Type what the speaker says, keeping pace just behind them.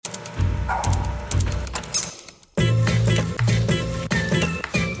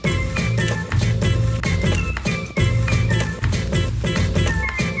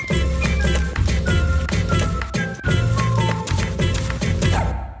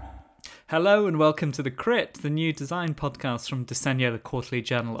Hello and welcome to The Crit, the new design podcast from Disegno, the quarterly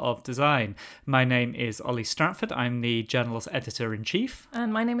journal of design. My name is Ollie Stratford. I'm the journal's editor-in-chief.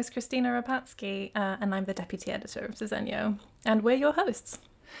 And my name is Christina Rapatsky, and I'm the deputy editor of Disegno. And we're your hosts.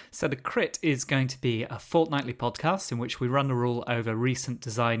 So The Crit is going to be a fortnightly podcast in which we run a rule over recent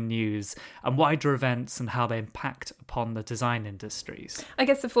design news and wider events and how they impact upon the design industries. I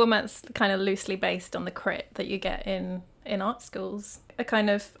guess the format's kind of loosely based on the Crit that you get in art schools. A kind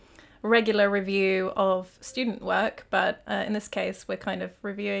of regular review of student work, but in this case we're kind of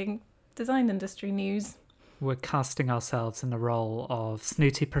reviewing design industry news. We're casting ourselves in the role of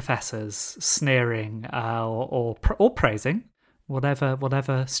snooty professors, sneering or praising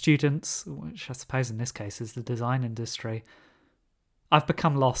whatever students, which I suppose in this case is the design industry. I've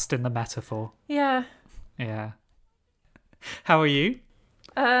become lost in the metaphor. Yeah. How are you?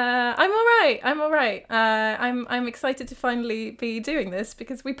 I'm all right. I'm excited to finally be doing this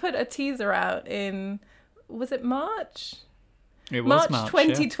because we put a teaser out in, was it March? It was March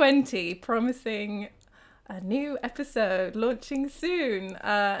 2020, yeah. Promising a new episode launching soon.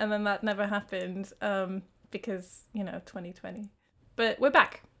 And then that never happened because, 2020. But we're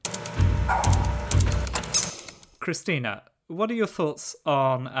back. Christina, what are your thoughts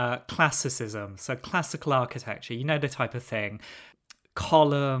on classicism? So classical architecture, you know the type of thing.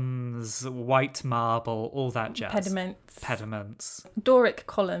 Columns, white marble, all that jazz. Pediments. Doric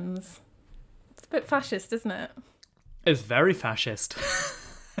columns. It's a bit fascist, isn't it? It's very fascist.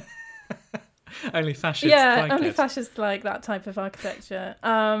 Only fascists fascists like that type of architecture.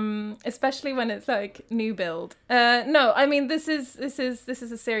 Especially when it's like new build. No, I mean this is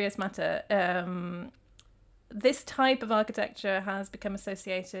a serious matter. This type of architecture has become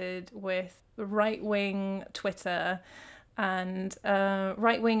associated with right-wing Twitter and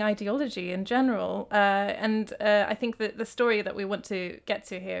right-wing ideology in general. And I think that the story that we want to get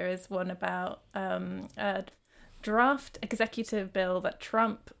to here is one about a draft executive bill that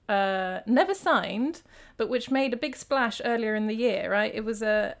Trump never signed, but which made a big splash earlier in the year, right? It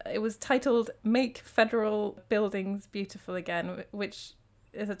was titled "Make Federal Buildings Beautiful Again," which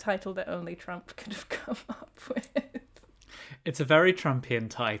is a title that only Trump could have come up with. It's a very Trumpian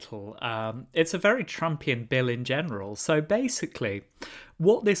title. It's a very Trumpian bill in general. So basically,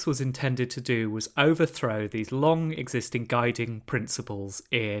 what this was intended to do was overthrow these long existing guiding principles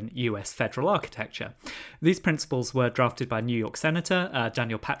in US federal architecture. These principles were drafted by New York Senator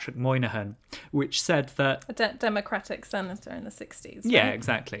Daniel Patrick Moynihan, which said that... A Democratic senator in the 60s. Right? Yeah,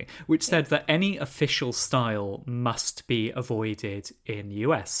 exactly. Which said that any official style must be avoided in the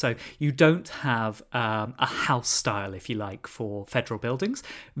US. So you don't have a house style, if you like, for federal buildings.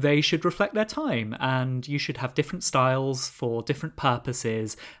 They should reflect their time, and you should have different styles for different purposes,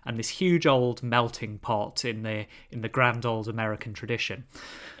 and this huge old melting pot in the grand old American tradition.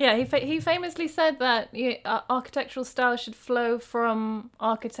 Yeah, he famously said that architectural style should flow from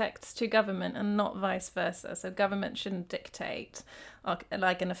architects to government and not vice versa. So government shouldn't dictate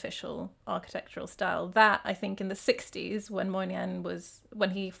like an official architectural style. That, I think, in the 60s,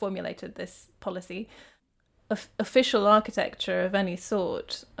 when he formulated this policy, official architecture of any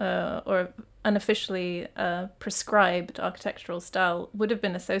sort or unofficially prescribed architectural style would have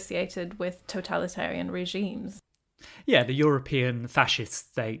been associated with totalitarian regimes. Yeah, the European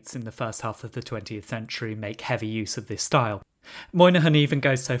fascist states in the first half of the 20th century make heavy use of this style. Moynihan even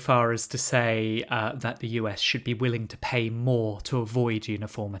goes so far as to say that the US should be willing to pay more to avoid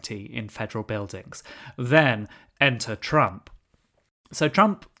uniformity in federal buildings. Then enter Trump. So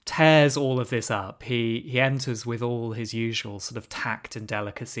Trump tears all of this up. He enters with all his usual sort of tact and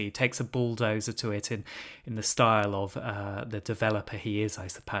delicacy, takes a bulldozer to it in the style of the developer he is, I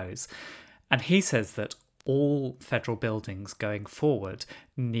suppose. And he says that all federal buildings going forward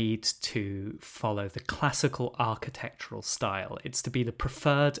need to follow the classical architectural style. It's to be the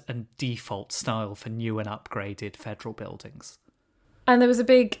preferred and default style for new and upgraded federal buildings. And there was a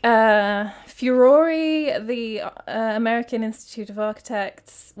big furore. The American Institute of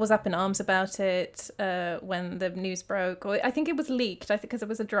Architects was up in arms about it when the news broke. Or I think it was leaked, because it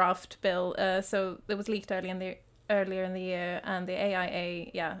was a draft bill. So it was leaked earlier in the year. And the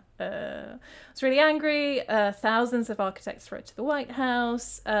AIA, was really angry. Thousands of architects wrote to the White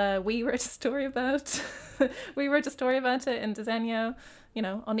House. We wrote a story about it in Disegno.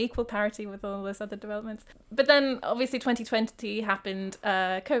 On equal parity with all those other developments. But then, obviously, 2020 happened,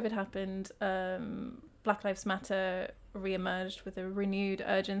 COVID happened, Black Lives Matter re-emerged with a renewed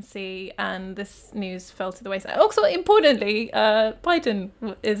urgency, and this news fell to the wayside. Also, importantly, Biden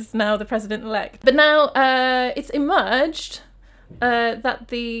is now the president-elect. But now it's emerged that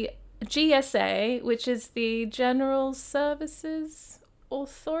the GSA, which is the General Services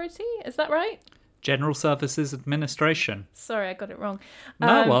Authority. Is that right? General Services Administration. Sorry, I got it wrong.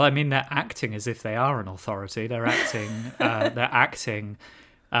 No, well, I mean, they're acting as if they are an authority. They're acting. They're acting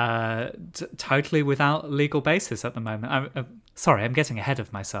totally without legal basis at the moment. Sorry, I'm getting ahead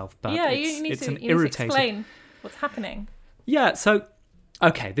of myself, but yeah, it's, you need it's to, an you need to irritating. explain what's happening. Yeah, so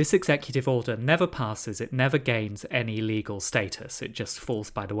okay, this executive order never passes. It never gains any legal status. It just falls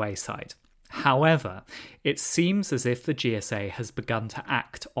by the wayside. However, it seems as if the GSA has begun to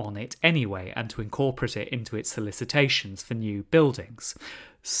act on it anyway and to incorporate it into its solicitations for new buildings.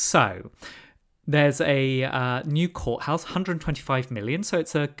 So, there's a new courthouse, 125 million, so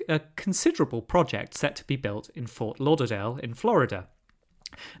it's a considerable project set to be built in Fort Lauderdale in Florida.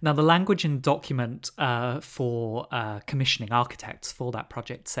 Now, the language in document for commissioning architects for that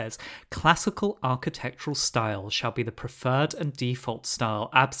project says, classical architectural style shall be the preferred and default style,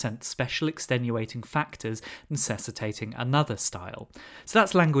 absent special extenuating factors necessitating another style. So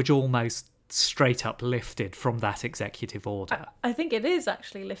that's language almost straight up lifted from that executive order. I think it is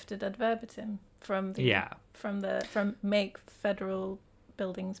actually lifted ad verbatim from Make Federal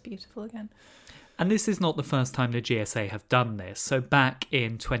Buildings Beautiful Again. And this is not the first time the GSA have done this. So back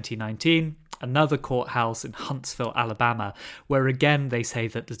in 2019, another courthouse in Huntsville, Alabama, where again they say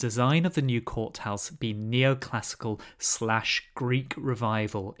that the design of the new courthouse be neoclassical/Greek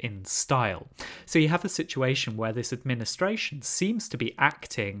revival in style. So you have a situation where this administration seems to be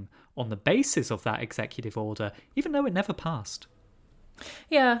acting on the basis of that executive order, even though it never passed.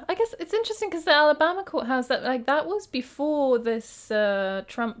 Yeah, I guess it's interesting because the Alabama courthouse, that was before this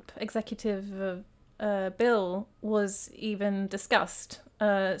Trump executive bill was even discussed.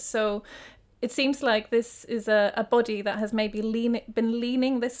 So it seems like this is a body that has maybe been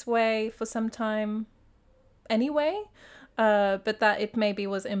leaning this way for some time anyway, but that it maybe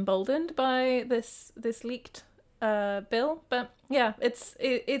was emboldened by this leaked bill. But yeah,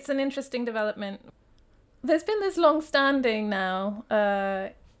 it's an interesting development. There's been this long-standing now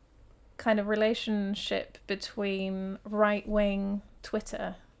kind of relationship between right-wing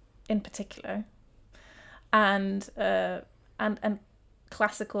Twitter, in particular, and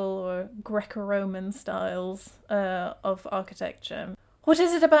classical or Greco-Roman styles of architecture. What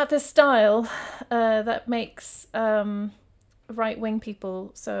is it about this style that makes right-wing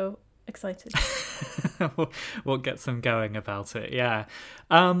people so excited? What gets them going about it? Yeah.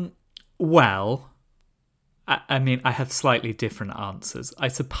 Well, I mean, I have slightly different answers. I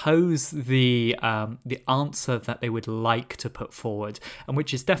suppose the answer that they would like to put forward, and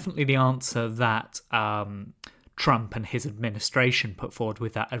which is definitely the answer that Trump and his administration put forward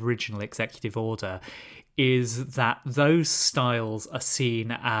with that original executive order, is that those styles are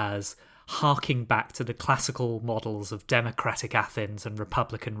seen as harking back to the classical models of democratic Athens and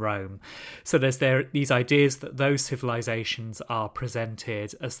republican Rome. So there's these ideas that those civilizations are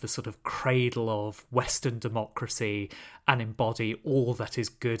presented as the sort of cradle of Western democracy and embody all that is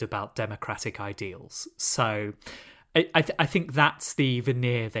good about democratic ideals. So I think that's the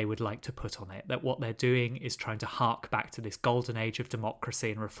veneer they would like to put on it, that what they're doing is trying to hark back to this golden age of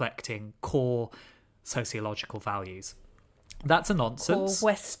democracy and reflecting core sociological values. That's a nonsense. Or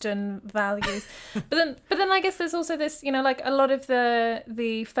Western values. But then I guess there's also this, like a lot of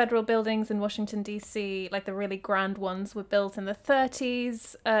the federal buildings in Washington, D.C., like the really grand ones, were built in the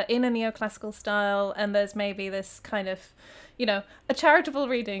 30s in a neoclassical style. And there's maybe this kind of, a charitable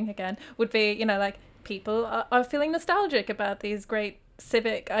reading, again, would be, like people are feeling nostalgic about these great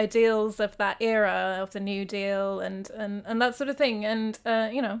civic ideals of that era, of the New Deal and that sort of thing. And,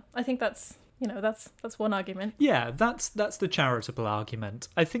 I think that's one argument. Yeah, that's the charitable argument.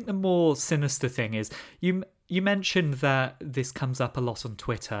 I think the more sinister thing is you mentioned that this comes up a lot on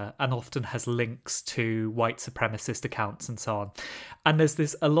Twitter and often has links to white supremacist accounts and so on. And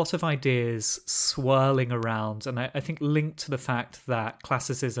there's a lot of ideas swirling around, and I think linked to the fact that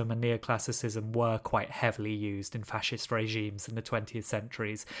classicism and neoclassicism were quite heavily used in fascist regimes in the 20th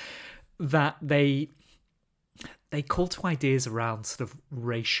centuries, that they call to ideas around sort of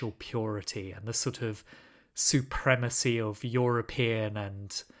racial purity and the sort of supremacy of European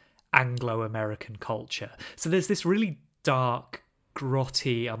and Anglo-American culture. So there's this really dark,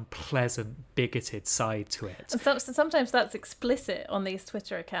 grotty, unpleasant, bigoted side to it. So sometimes that's explicit on these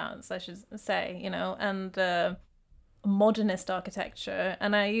Twitter accounts, I should say, and modernist architecture.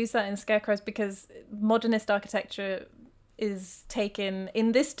 And I use that in Scarecrows because modernist architecture is taken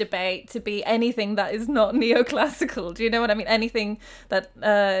in this debate to be anything that is not neoclassical. Do you know what I mean? Anything that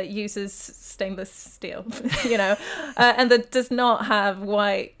uses stainless steel, and that does not have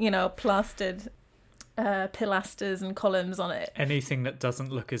white, plastered pilasters and columns on it. Anything that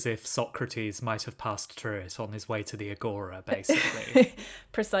doesn't look as if Socrates might have passed through it on his way to the Agora, basically.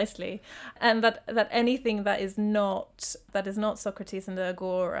 Precisely. And that anything that is not Socrates and the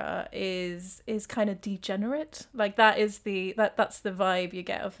Agora is kind of degenerate. Like that's the vibe you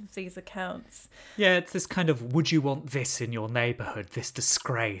get of these accounts. Yeah, it's this kind of, would you want this in your neighbourhood, this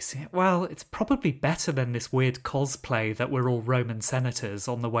disgrace? Well, it's probably better than this weird cosplay that we're all Roman senators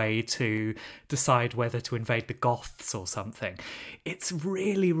on the way to decide whether to invade the Goths or something. It's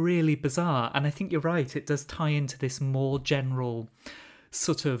really, really bizarre. And I think you're right, it does tie into this more general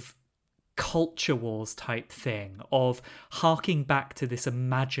sort of culture wars type thing of harking back to this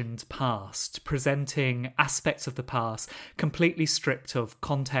imagined past, presenting aspects of the past completely stripped of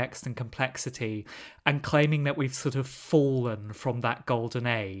context and complexity, and claiming that we've sort of fallen from that golden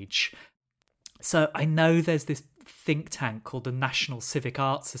age. So I know there's this think tank called the National Civic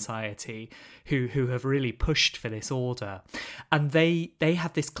Arts Society who have really pushed for this order, and they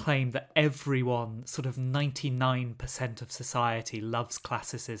have this claim that everyone, sort of 99% of society, loves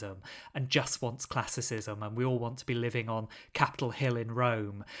classicism and just wants classicism, and we all want to be living on Capitol Hill in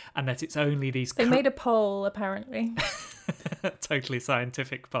Rome, and that it's only these they made a poll apparently. Totally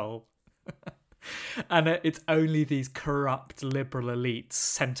scientific poll. And it's only these corrupt liberal elites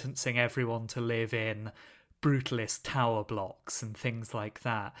sentencing everyone to live in brutalist tower blocks and things like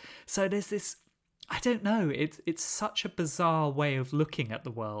that. So there's this, I don't know, it's such a bizarre way of looking at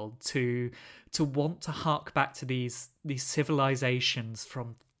the world to want to hark back to these civilizations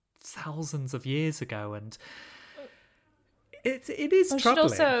from thousands of years ago, and it is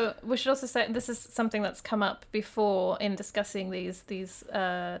troubling. We should also say this is something that's come up before in discussing these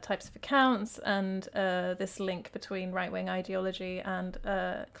types of accounts, and this link between right-wing ideology and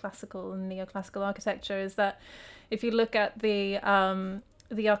classical and neoclassical architecture, is that if you look at the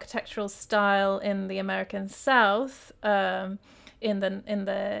architectural style in the American South in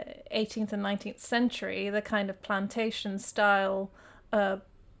the 18th and 19th century, the kind of plantation style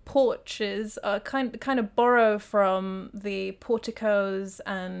porches kind of borrow from the porticos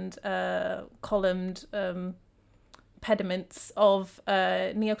and columned pediments of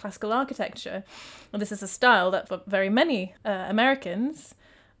neoclassical architecture. And this is a style that for very many Americans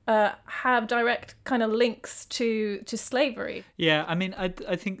have direct kind of links to slavery. Yeah, I mean, I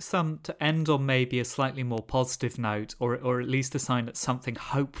think some, to end on maybe a slightly more positive note, or at least a sign that something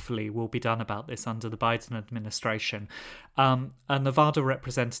hopefully will be done about this under the Biden administration. A Nevada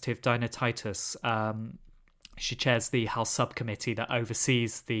representative, Dinah Titus, she chairs the House subcommittee that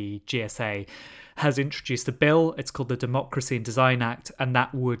oversees the GSA, has introduced a bill. It's called the Democracy in Design Act, and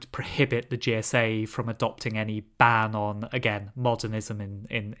that would prohibit the GSA from adopting any ban on, again, modernism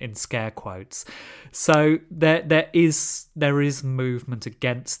in scare quotes. So there is movement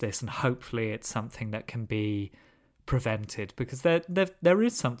against this, and hopefully it's something that can be prevented, because there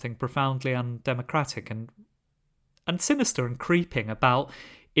is something profoundly undemocratic and sinister and creeping about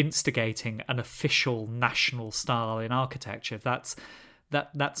instigating an official national style in architecture. That's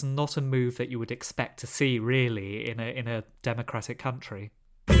not a move that you would expect to see really in a democratic country.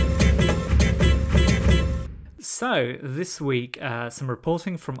 So this week, some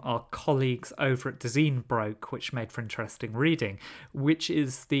reporting from our colleagues over at Design Broke, which made for interesting reading, which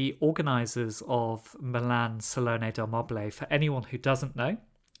is the organisers of Milan Salone del Mobile. For anyone who doesn't know,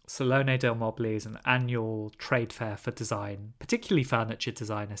 Salone del Mobile is an annual trade fair for design, particularly furniture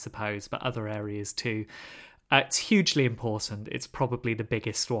design, I suppose, but other areas too. It's hugely important. It's probably the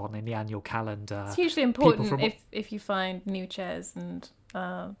biggest one in the annual calendar. It's hugely important if you find new chairs and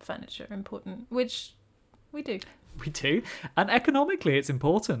furniture important, which we do. We do. And economically, it's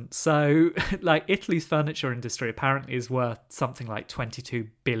important. So, like, Italy's furniture industry apparently is worth something like 22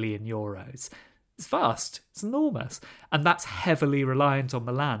 billion euros. It's vast, it's enormous, and that's heavily reliant on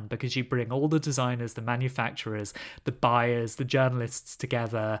Milan, because you bring all the designers, the manufacturers, the buyers, the journalists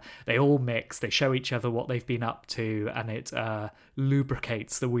together, they all mix, they show each other what they've been up to, and it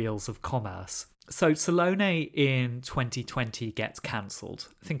lubricates the wheels of commerce. So Salone in 2020 gets cancelled.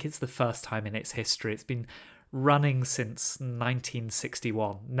 I think it's the first time in its history. It's been running since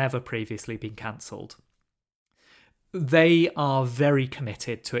 1961, never previously been cancelled. They are very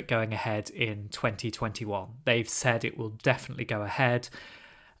committed to it going ahead in 2021. They've said it will definitely go ahead.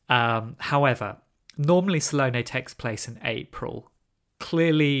 However, normally Salone takes place in April.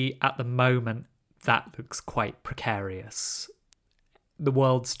 Clearly, at the moment, that looks quite precarious. the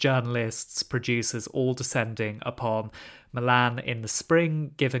world's journalists, producers, all descending upon Milan in the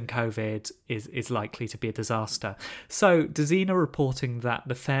spring, given COVID, is likely to be a disaster. So DeZeen are reporting that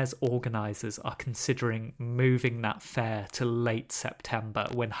the fair's organisers are considering moving that fair to late September,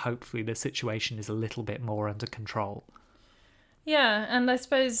 when hopefully the situation is a little bit more under control. Yeah, and I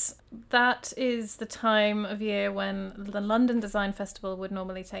suppose that is the time of year when the London Design Festival would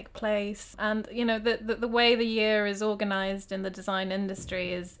normally take place. And, you know, the way the year is organised in the design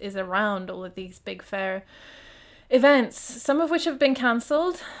industry is around all of these big fair events, some of which have been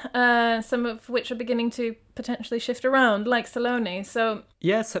cancelled, some of which are beginning to potentially shift around, like Salone. So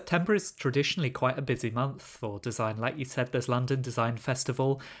yeah, September is traditionally quite a busy month for design. Like you said, there's London Design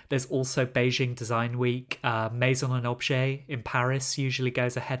Festival. There's also Beijing Design Week. Maison and Objet in Paris usually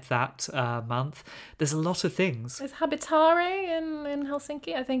goes ahead that month. There's a lot of things. There's Habitare in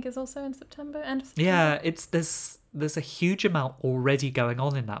Helsinki, I think, is also in September. End of September. Yeah, there's a huge amount already going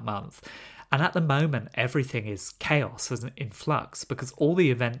on in that month. And at the moment, everything is chaos and in flux, because all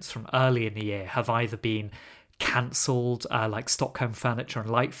the events from early in the year have either been cancelled, like Stockholm Furniture and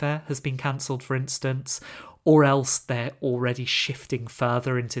Light Fair has been cancelled, for instance, or else they're already shifting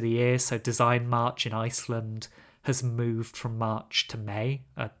further into the year. So Design March in Iceland has moved from March to May,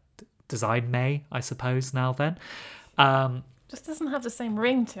 Design May, I suppose, now then. Just doesn't have the same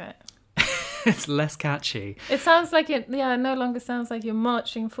ring to it. It's less catchy. It sounds like it no longer sounds like you're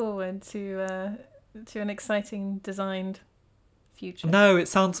marching forward to an exciting designed future. No, it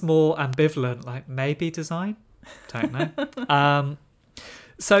sounds more ambivalent, like maybe design. Don't know.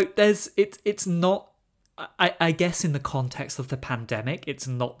 So it's not, I guess in the context of the pandemic, it's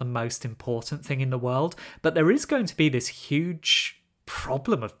not the most important thing in the world, but there is going to be this huge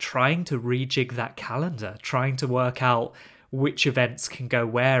problem of trying to rejig that calendar, trying to work out which events can go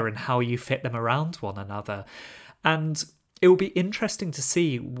where and how you fit them around one another. And it will be interesting to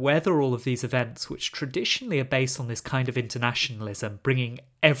see whether all of these events, which traditionally are based on this kind of internationalism, bringing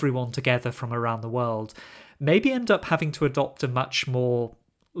everyone together from around the world, maybe end up having to adopt a much more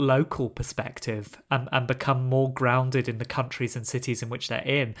local perspective and become more grounded in the countries and cities in which they're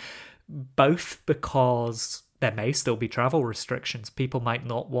in, both because there may still be travel restrictions. People might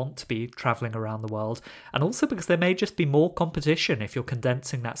not want to be travelling around the world. And also because there may just be more competition if you're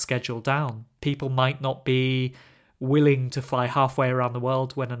condensing that schedule down. People might not be willing to fly halfway around the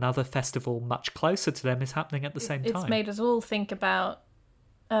world when another festival much closer to them is happening at the same time. It's made us all think about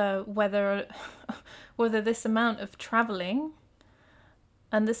whether this amount of travelling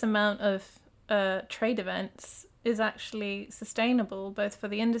and this amount of trade events is actually sustainable, both for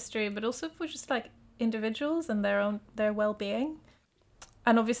the industry but also for just like individuals and their well-being,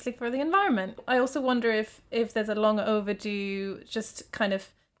 and obviously for the environment. I also wonder if there's a long overdue just kind of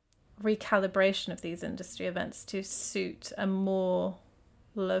recalibration of these industry events to suit a more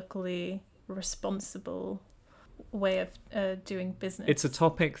locally responsible way of doing business. It's a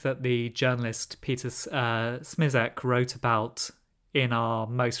topic that the journalist Peter Smizek wrote about in our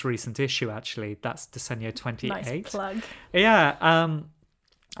most recent issue, actually. That's Desenio 28. Nice plug. Yeah,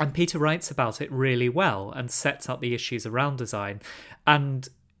 and Peter writes about it really well and sets up the issues around design. And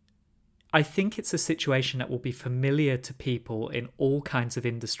I think it's a situation that will be familiar to people in all kinds of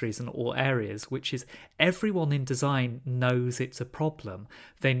industries and all areas, which is everyone in design knows it's a problem.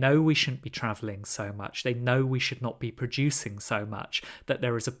 They know we shouldn't be travelling so much. They know we should not be producing so much, that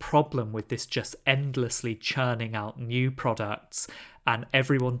there is a problem with this just endlessly churning out new products and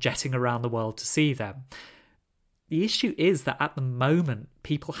everyone jetting around the world to see them. The issue is that at the moment,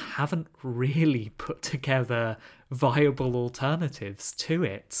 people haven't really put together viable alternatives to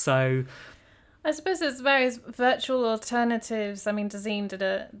it. So I suppose there's various virtual alternatives. I mean, DeZeen did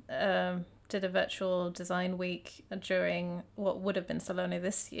a virtual design week during what would have been Salone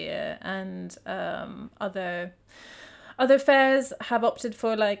this year, and other fairs have opted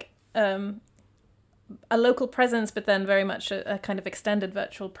for like a local presence, but then very much a kind of extended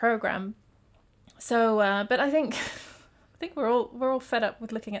virtual program. So, but I think we're all fed up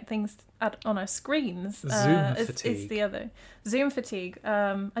with looking at things on our screens. Zoom fatigue. Is the other Zoom fatigue.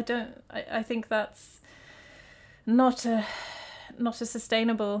 I think that's not a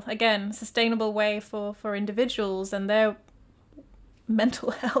sustainable way for individuals and their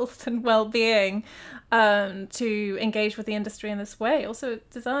mental health and well-being to engage with the industry in this way. Also,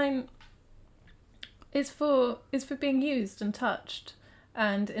 design is for being used and touched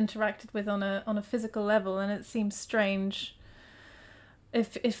and interacted with on a physical level, and it seems strange.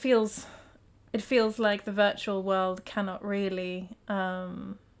 It feels like the virtual world cannot really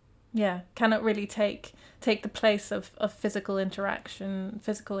take the place of physical interaction,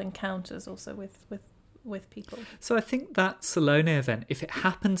 physical encounters also with with people. So I think that Salone event, if it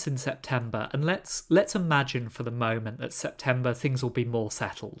happens in September, and let's imagine for the moment that September things will be more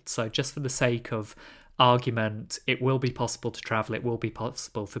settled. So just for the sake of argument, it will be possible to travel, it will be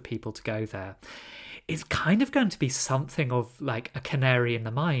possible for people to go there. It's kind of going to be something of like a canary in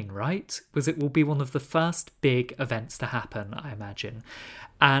the mine, right? Because it will be one of the first big events to happen, I imagine.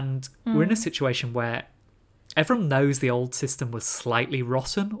 And we're in a situation where everyone knows the old system was slightly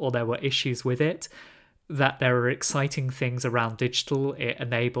rotten, or there were issues with it, that there are exciting things around digital. It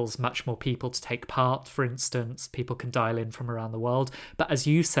enables much more people to take part, for instance. People can dial in from around the world. But as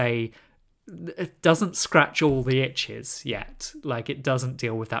you say, it doesn't scratch all the itches yet. Like, it doesn't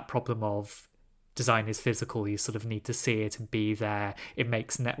deal with that problem of design is physical. You sort of need to see it and be there. It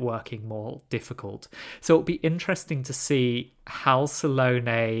makes networking more difficult. So it'll be interesting to see how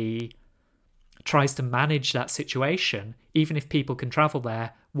Salone tries to manage that situation. Even if people can travel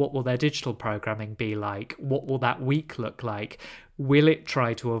there, what will their digital programming be like? What will that week look like? Will it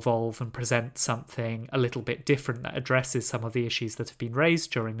try to evolve and present something a little bit different that addresses some of the issues that have been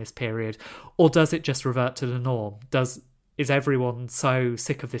raised during this period? Or does it just revert to the norm? Is everyone so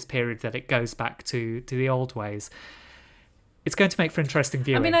sick of this period that it goes back to the old ways? It's going to make for interesting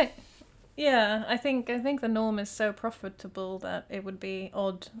viewing. I think the norm is so profitable that it would be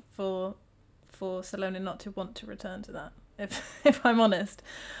odd for Salone not to want to return to that. If I'm honest,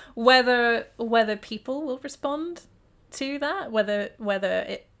 whether people will respond to that,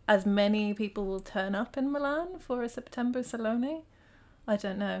 whether as many people will turn up in Milan for a September Salone, I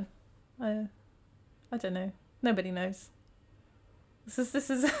don't know. I don't know. Nobody knows. This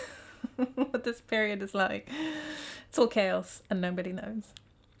is what this period is like. It's all chaos and nobody knows.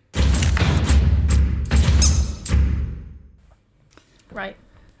 Right.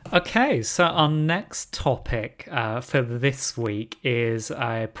 Okay, so our next topic for this week is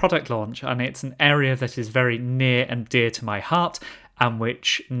a product launch, and it's an area that is very near and dear to my heart and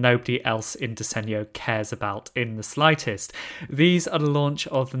which nobody else in Disegno cares about in the slightest. These are the launch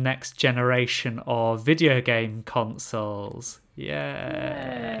of the next generation of video game consoles.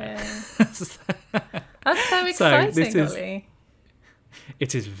 Yeah. That's so exciting, Ollie.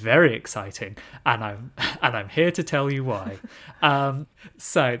 It is very exciting, and I'm here to tell you why.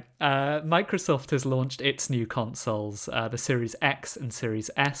 Microsoft has launched its new consoles, the Series X and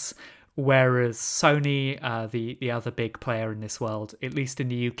Series S, whereas Sony, the other big player in this world, at least in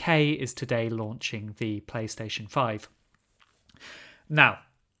the UK, is today launching the PlayStation 5. Now,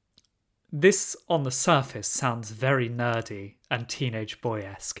 this on the surface sounds very nerdy and teenage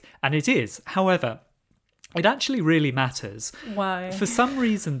boy-esque, and it is. However, it actually really matters. Why? For some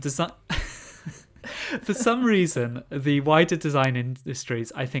reason, the wider design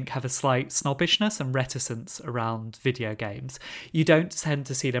industries, I think, have a slight snobbishness and reticence around video games. You don't tend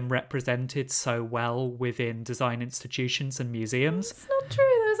to see them represented so well within design institutions and museums. It's not true.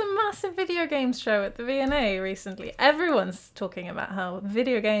 There was a massive video games show at the V&A recently. Everyone's talking about how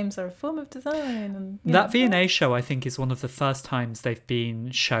video games are a form of design. And that V&A show, I think, is one of the first times they've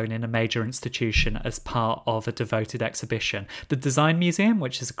been shown in a major institution as part of a devoted exhibition. The Design Museum,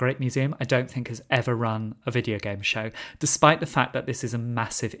 which is a great museum, I don't think has ever run a video game show, despite the fact that this is a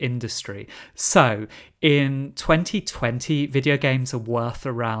massive industry. So in 2020, video games are worth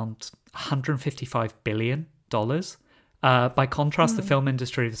around $155 billion. By contrast, the film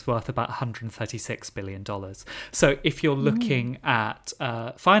industry is worth about $136 billion. So if you're looking at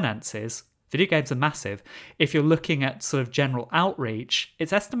finances, video games are massive. If you're looking at sort of general outreach,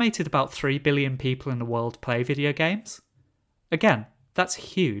 it's estimated about 3 billion people in the world play video games. Again, that's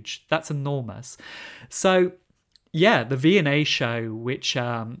huge. That's enormous. So, yeah, the V&A show, which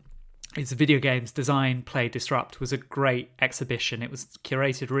is Video Games Design, Play, Disrupt, was a great exhibition. It was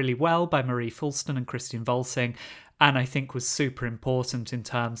curated really well by Marie Fulston and Christian Volsing, and I think was super important in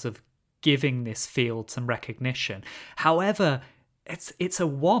terms of giving this field some recognition. However, it's a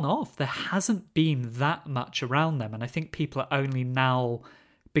one-off. There hasn't been that much around them, and I think people are only now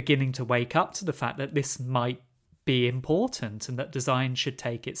beginning to wake up to the fact that this might be important and that design should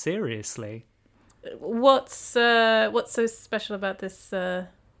take it seriously. What's so special about this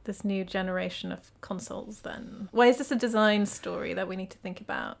new generation of consoles then? Why is this a design story that we need to think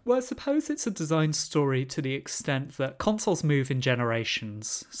about? Well, I suppose it's a design story to the extent that consoles move in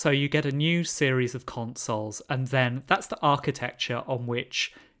generations. So you get a new series of consoles, and then that's the architecture on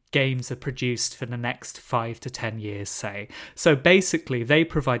which games are produced for the next 5 to 10 years, say. So basically, they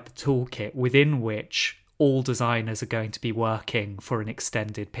provide the toolkit within which all designers are going to be working for an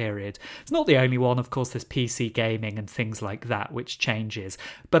extended period. It's not the only one, of course, there's PC gaming and things like that, which changes.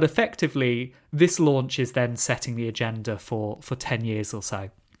 But effectively, this launch is then setting the agenda for 10 years or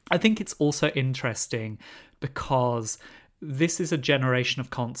so. I think it's also interesting because this is a generation of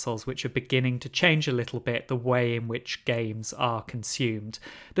consoles which are beginning to change a little bit the way in which games are consumed.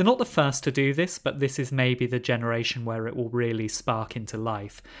 They're not the first to do this, but this is maybe the generation where it will really spark into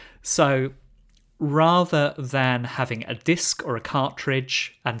life. So rather than having a disc or a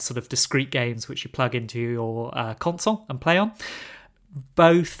cartridge and sort of discrete games which you plug into your console and play on,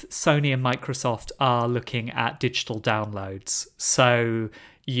 both Sony and Microsoft are looking at digital downloads. So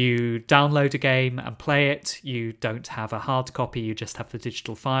you download a game and play it, you don't have a hard copy, you just have the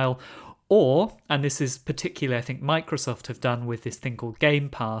digital file. Or, and this is particularly I think Microsoft have done with this thing called Game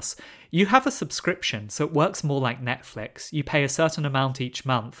Pass, you have a subscription, so it works more like Netflix. You pay a certain amount each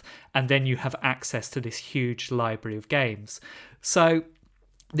month and then you have access to this huge library of games. So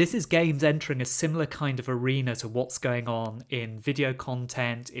this is games entering a similar kind of arena to what's going on in video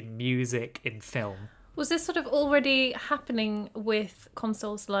content, in music, in film. Was this sort of already happening with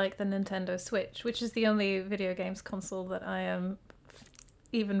consoles like the Nintendo Switch, which is the only video games console that I am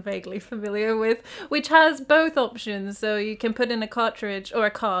even vaguely familiar with, which has both options. So you can put in a cartridge or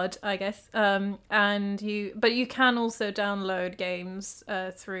a card, I guess, but you can also download games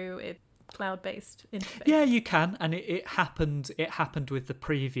through it. Cloud-based interface. Yeah, you can, and it happened with the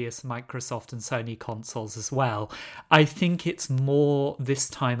previous Microsoft and Sony consoles as well. I think it's more this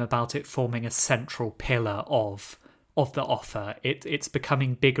time about it forming a central pillar of the offer. It's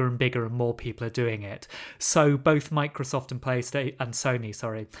becoming bigger and bigger, and more people are doing it. So both Microsoft and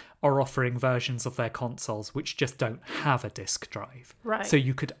Sony, are offering versions of their consoles which just don't have a disk drive. Right. So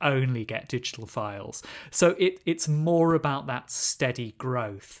you could only get digital files. So it's more about that steady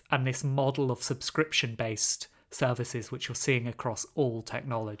growth and this model of subscription-based services which you're seeing across all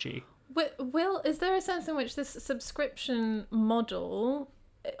technology. Will, is there a sense in which this subscription model,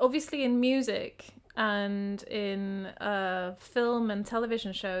 obviously in music and in film and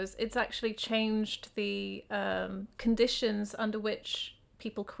television shows, it's actually changed the conditions under which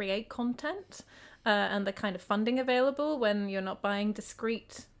people create content and the kind of funding available when you're not buying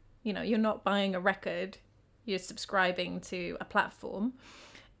discrete, you're not buying a record, you're subscribing to a platform.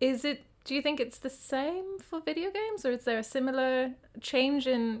 Do you think it's the same for video games, or is there a similar change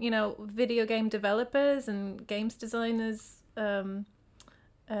in, video game developers and games designers'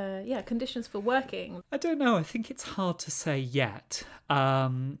 conditions for working? I don't know. I think it's hard to say yet.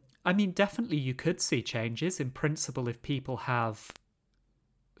 Definitely you could see changes. In principle, if people have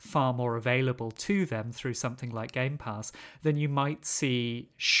far more available to them through something like Game Pass, then you might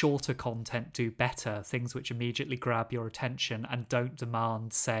see shorter content do better, things which immediately grab your attention and don't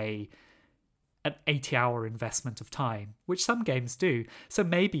demand, say, an 80-hour investment of time, which some games do. So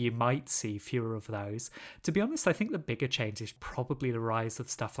maybe you might see fewer of those. To be honest, I think the bigger change is probably the rise of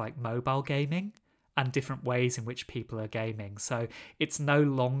stuff like mobile gaming and different ways in which people are gaming. So it's no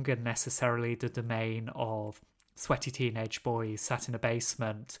longer necessarily the domain of sweaty teenage boys sat in a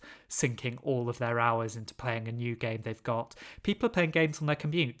basement sinking all of their hours into playing a new game they've got. People are playing games on their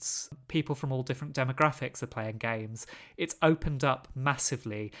commutes. People from all different demographics are playing games. It's opened up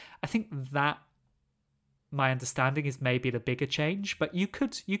massively. I think that, my understanding, is maybe the bigger change, but you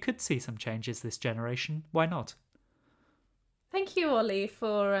could see some changes this generation. Why not? Thank you, Ollie,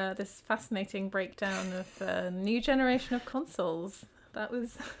 for this fascinating breakdown of a new generation of consoles. That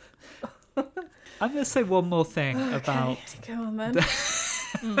was... I'm going to say one more thing about Go on, then.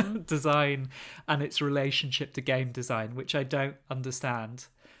 design and its relationship to game design, which I don't understand.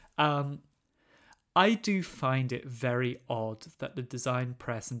 I do find it very odd that the design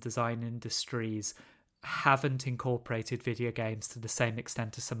press and design industries haven't incorporated video games to the same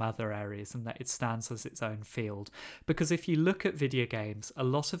extent as some other areas, and that it stands as its own field. Because if you look at video games, a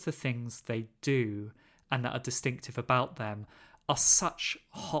lot of the things they do and that are distinctive about them are such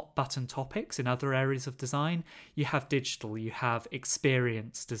hot button topics in other areas of design. You have digital, you have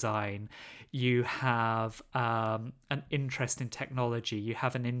experience design, you have an interest in technology, you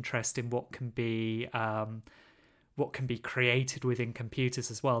have an interest in what can be created within computers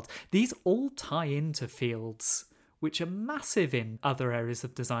as well. These all tie into fields which are massive in other areas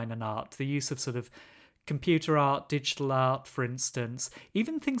of design and art. The use of sort of computer art, digital art, for instance,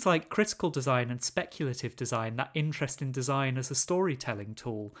 even things like critical design and speculative design, that interest in design as a storytelling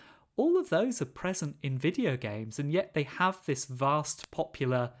tool, all of those are present in video games, and yet they have this vast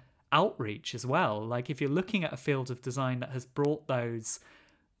popular outreach as well. Like if you're looking at a field of design that has brought those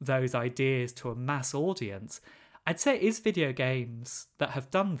ideas to a mass audience, I'd say it is video games that have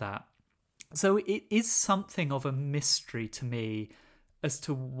done that. So it is something of a mystery to me as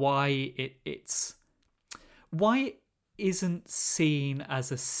to why why it isn't seen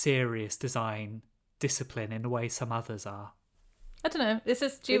as a serious design discipline in the way some others are. I don't know. Is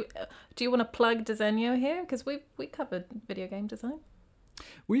this do you want to plug Desenio here? Because we covered video game design.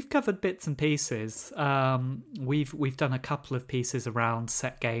 We've covered bits and pieces. We've done a couple of pieces around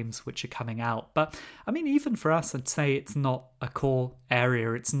set games which are coming out, but I mean, even for us, I'd say it's not a core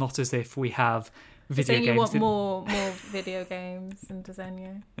area. It's not as if we have video games. You want more video games in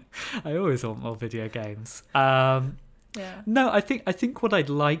Desenio. I always want more video games. Yeah. No, I think what I'd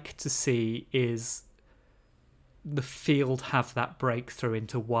like to see is the field have that breakthrough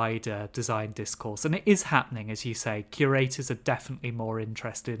into wider design discourse, and it is happening, as you say. Curators are definitely more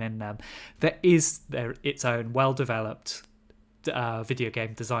interested in them. There is its own well-developed video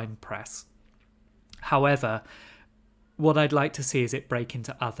game design press. However, what I'd like to see is it break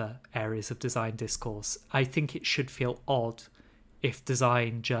into other areas of design discourse. I think it should feel odd if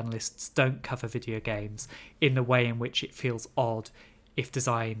design journalists don't cover video games in the way in which it feels odd if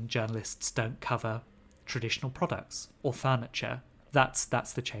design journalists don't cover traditional products or furniture. That's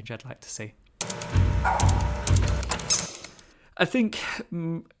the change I'd like to see. I think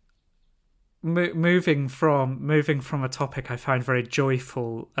moving from a topic I find very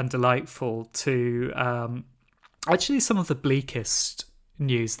joyful and delightful to actually some of the bleakest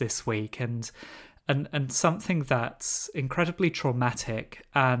news this week, and something that's incredibly traumatic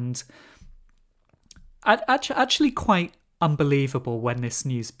and actually quite unbelievable when this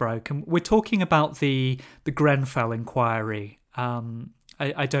news broke. And we're talking about the Grenfell inquiry.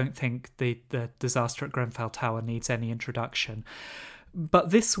 I don't think the disaster at Grenfell Tower needs any introduction. But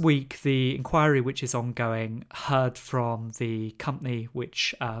this week, the inquiry which is ongoing heard from the company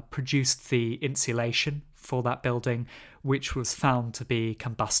which produced the insulation for that building, which was found to be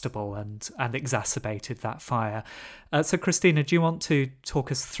combustible and exacerbated that fire. So Christina, do you want to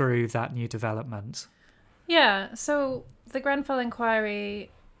talk us through that new development? Yeah, so the Grenfell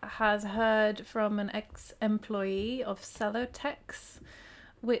inquiry has heard from an ex-employee of Celotex,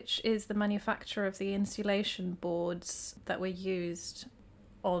 which is the manufacturer of the insulation boards that were used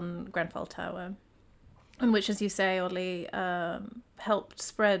on Grenfell Tower, and which, as you say, Ollie, helped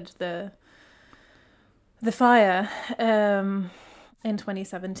spread the fire in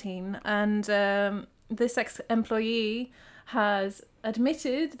 2017. And this ex-employee has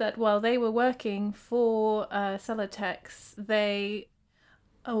admitted that while they were working for Celotex, they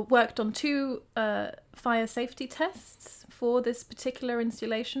worked on 2 fire safety tests for this particular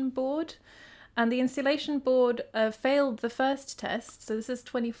insulation board. And the insulation board failed the first test, so this is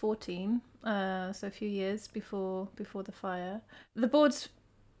 2014, so a few years before the fire. The boards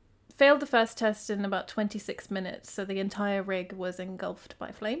failed the first test in about 26 minutes, so the entire rig was engulfed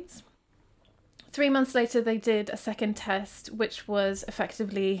by flames. 3 months later, they did a second test, which was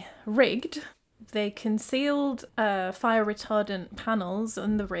effectively rigged. They concealed fire retardant panels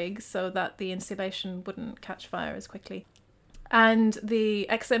on the rig so that the insulation wouldn't catch fire as quickly. And the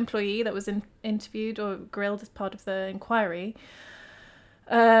ex-employee that was interviewed or grilled as part of the inquiry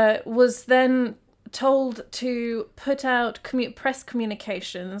was then told to put out press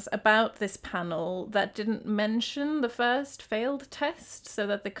communications about this panel that didn't mention the first failed test, so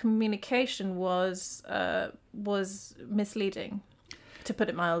that the communication was misleading, to put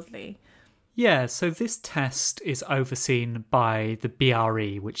it mildly. Yeah, so this test is overseen by the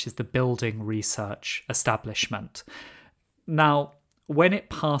BRE, which is the Building Research Establishment. Now, when it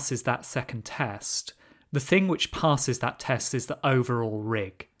passes that second test, the thing which passes that test is the overall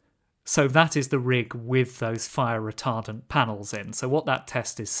rig. So that is the rig with those fire retardant panels in. So what that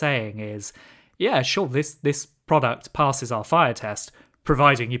test is saying is, yeah, sure, this product passes our fire test,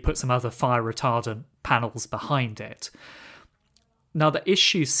 providing you put some other fire retardant panels behind it. Now, the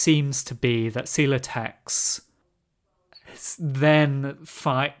issue seems to be that Celotex then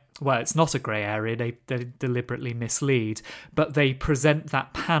well, it's not a grey area, they deliberately mislead, but they present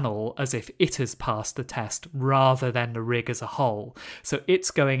that panel as if it has passed the test rather than the rig as a whole. So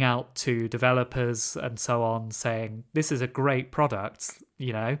it's going out to developers and so on saying, this is a great product,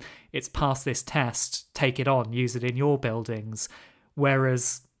 it's passed this test, take it on, use it in your buildings.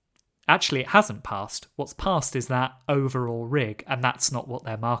 Whereas actually it hasn't passed. What's passed is that overall rig, and that's not what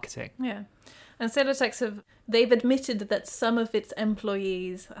they're marketing. Yeah. And Celotex they've admitted that some of its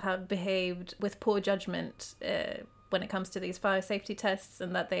employees have behaved with poor judgment when it comes to these fire safety tests,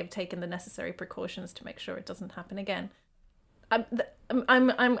 and that they've taken the necessary precautions to make sure it doesn't happen again.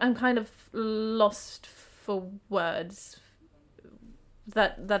 I'm kind of lost for words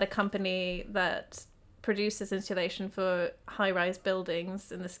that a company that produces insulation for high-rise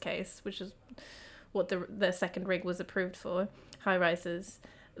buildings, in this case, which is what the second rig was approved for, high-rises,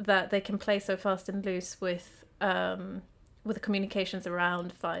 that they can play so fast and loose with the communications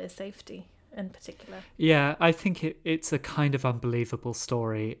around fire safety. in particular. Yeah, I think it's a kind of unbelievable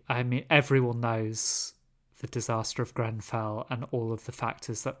story. I mean, everyone knows the disaster of Grenfell and all of the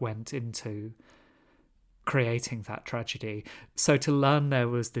factors that went into creating that tragedy. So to learn there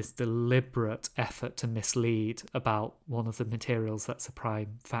was this deliberate effort to mislead about one of the materials that's a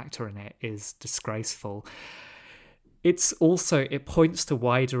prime factor in it is disgraceful. It's also, it points to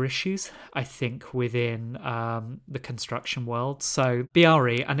wider issues, I think, within the construction world. So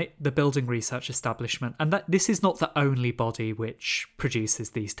BRE and the Building Research Establishment, and this is not the only body which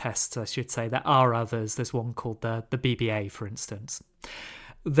produces these tests, I should say. There are others. There's one called the BBA, for instance.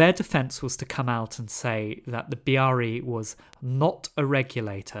 Their defence was to come out and say that the BRE was not a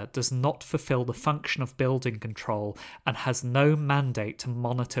regulator, does not fulfil the function of building control, and has no mandate to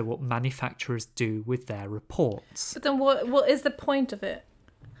monitor what manufacturers do with their reports. But then what is the point of it?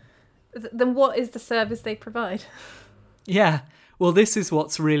 Then what is the service they provide? Yeah, well, this is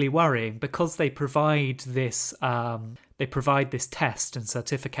what's really worrying, because they provide this test and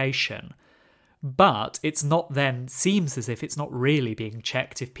certification. But it's not then, seems as if it's not really being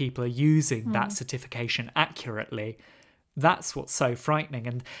checked if people are using that certification accurately. That's what's so frightening.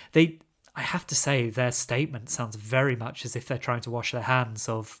 And I have to say, their statement sounds very much as if they're trying to wash their hands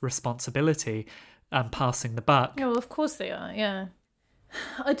of responsibility and passing the buck. Yeah, well, of course they are, yeah.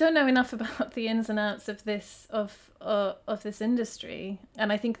 I don't know enough about the ins and outs of this this industry.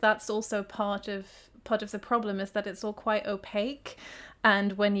 And I think that's also part of the problem, is that it's all quite opaque.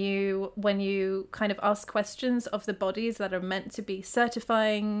 And when you kind of ask questions of the bodies that are meant to be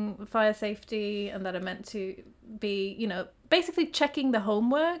certifying fire safety and that are meant to be, you know, basically checking the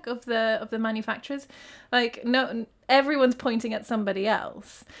homework of the manufacturers, like, no, everyone's pointing at somebody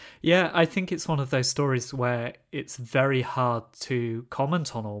else. Yeah, I think it's one of those stories where it's very hard to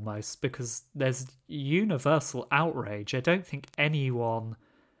comment on almost, because there's universal outrage. I don't think anyone...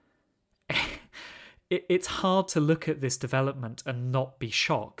 It's hard to look at this development and not be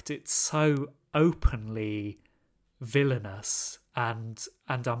shocked. It's so openly villainous and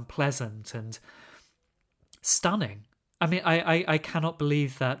unpleasant and stunning. I mean, I cannot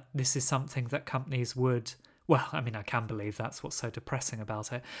believe that this is something that companies would... Well, I mean, I can believe, that's what's so depressing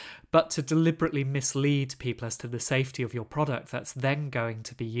about it. But to deliberately mislead people as to the safety of your product that's then going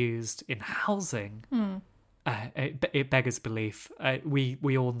to be used in housing... It beggars belief.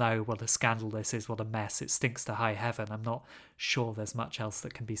 We all know what a scandal this is, what a mess. It stinks to high heaven. I'm not sure there's much else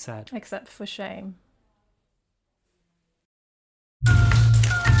that can be said. Except for shame.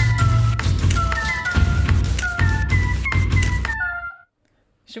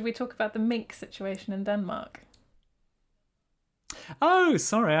 Should we talk about the mink situation in Denmark? Oh,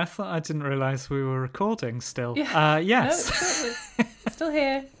 sorry. I didn't realise we were recording still. Yeah. Yes. No, it's still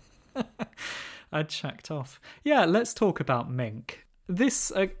here. I'd checked off. Yeah, let's talk about mink. This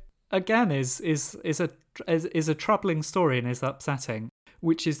again is a troubling story and is upsetting,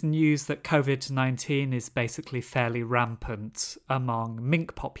 which is news that COVID-19 is basically fairly rampant among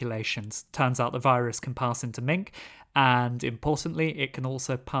mink populations. Turns out the virus can pass into mink, and importantly, it can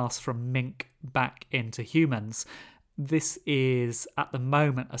also pass from mink back into humans. This is at the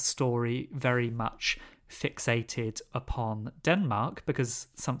moment a story very much fixated upon Denmark, because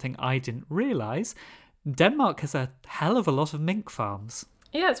something I didn't realise, Denmark has a hell of a lot of mink farms.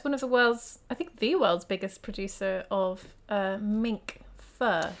 Yeah, it's one of the world's, I think the world's biggest producer of mink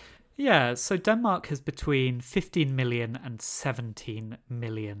fur. Yeah, so Denmark has between 15 million and 17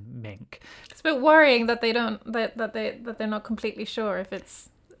 million mink. It's a bit worrying that they're not completely sure if it's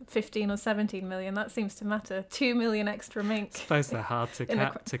 15 or 17 million. That seems to matter. 2 million extra mink. I suppose they're hard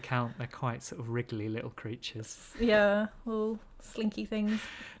to count. They're quite sort of wriggly little creatures. Yeah, little slinky things.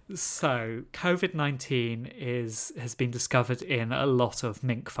 So COVID-19 has been discovered in a lot of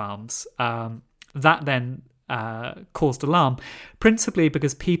mink farms. That then caused alarm, principally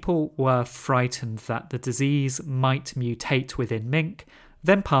because people were frightened that the disease might mutate within mink,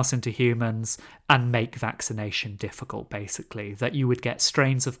 then pass into humans and make vaccination difficult, basically. That you would get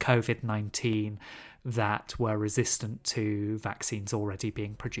strains of COVID-19 that were resistant to vaccines already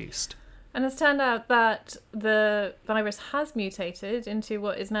being produced. And it's turned out that the virus has mutated into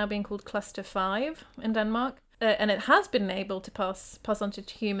what is now being called cluster 5 in Denmark. And it has been able to pass on to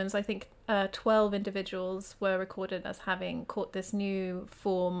humans. I think 12 individuals were recorded as having caught this new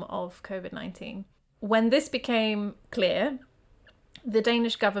form of COVID-19. When this became clear, the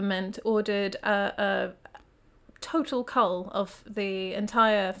Danish government ordered a total cull of the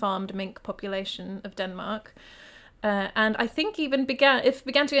entire farmed mink population of Denmark. And I think even began to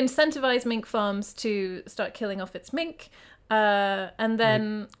incentivize mink farms to start killing off its mink. And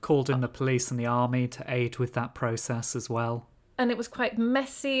then they called in the police and the army to aid with that process as well. and it was quite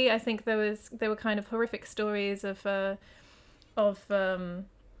messy. I think there were kind of horrific stories of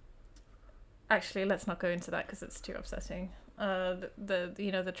actually, let's not go into that because it's too upsetting.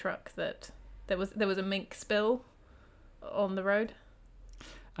 The truck that there was a mink spill on the road.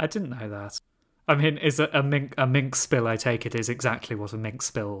 I didn't know that. I mean, is a mink spill? I take it is exactly what a mink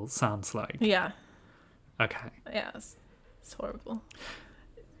spill sounds like. Yeah. Okay. Yeah, it's horrible.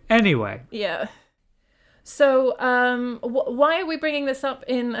 Anyway. Yeah. So, why are we bringing this up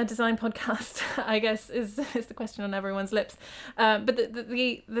in a design podcast? I guess is the question on everyone's lips. But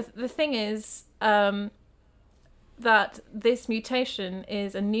the thing is that this mutation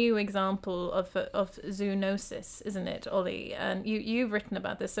is a new example of zoonosis, isn't it, Ollie? And you've written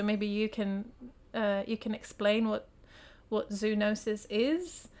about this, so maybe you can explain what zoonosis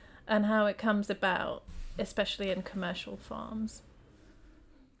is and how it comes about, especially in commercial farms.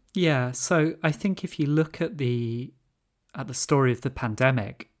 Yeah, so I think if you look at the story of the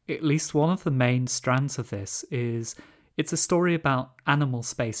pandemic, at least one of the main strands of this is it's a story about animal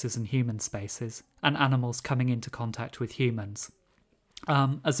spaces and human spaces, and animals coming into contact with humans. A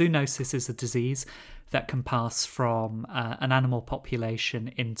zoonosis is a disease that can pass from an animal population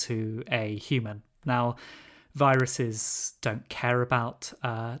into a human. Now, viruses don't care about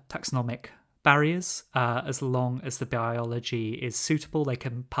taxonomic barriers. As long as the biology is suitable, they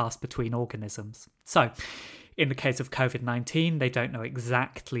can pass between organisms. So, in the case of COVID-19, they don't know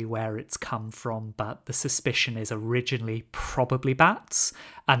exactly where it's come from, but the suspicion is originally probably bats,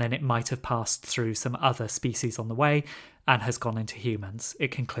 and then it might have passed through some other species on the way and has gone into humans.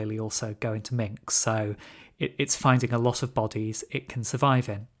 It can clearly also go into minks, so it's finding a lot of bodies it can survive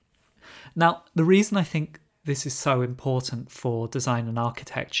in. Now, the reason I think this is so important for design and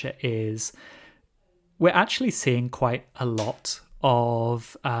architecture is we're actually seeing quite a lot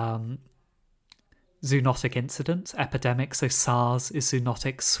of zoonotic incidents, epidemics. So SARS is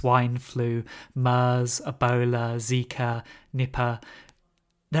zoonotic, swine flu, MERS, Ebola, Zika, Nipah.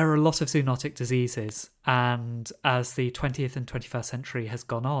 There are a lot of zoonotic diseases, and as the 20th and 21st century has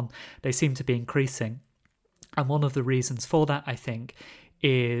gone on, they seem to be increasing. And one of the reasons for that, I think,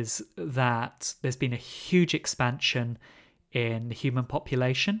 is that there's been a huge expansion in the human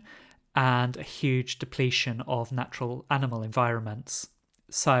population and a huge depletion of natural animal environments.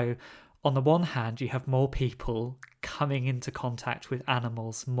 So on the one hand, you have more people coming into contact with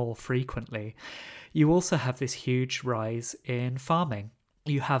animals more frequently. You also have this huge rise in farming.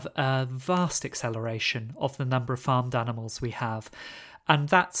 You have a vast acceleration of the number of farmed animals we have. And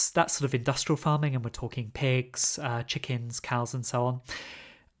that's sort of industrial farming, and we're talking pigs, chickens, cows, and so on.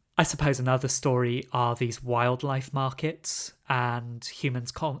 I suppose another story are these wildlife markets and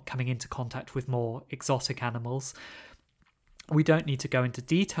humans coming into contact with more exotic animals. We don't need to go into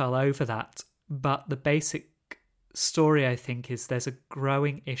detail over that, but the basic story, I think, is there's a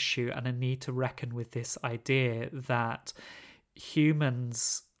growing issue and a need to reckon with this idea that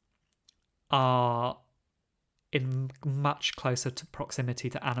humans are in much closer to proximity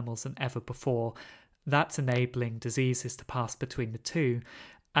to animals than ever before. That's enabling diseases to pass between the two.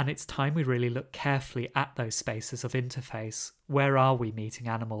 And it's time we really look carefully at those spaces of interface. Where are we meeting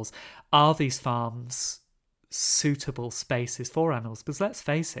animals? Are these farms suitable spaces for animals? Because let's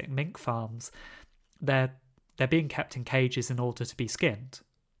face it, mink farms, they're being kept in cages in order to be skinned.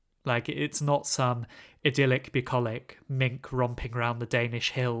 Like, it's not some idyllic, bucolic mink romping around the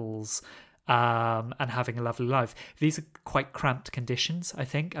Danish hills and having a lovely life. These are quite cramped conditions, I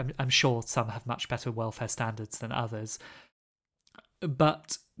think. I'm sure some have much better welfare standards than others.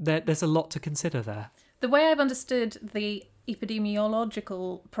 But there's a lot to consider there. The way I've understood the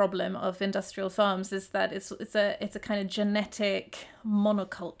epidemiological problem of industrial farms is that it's a kind of genetic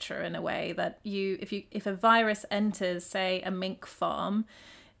monoculture, in a way, that if a virus enters, say, a mink farm,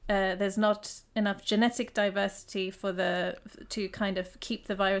 there's not enough genetic diversity to kind of keep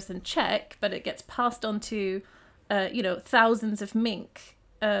the virus in check, but it gets passed on to thousands of mink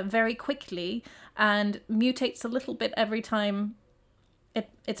very quickly and mutates a little bit every time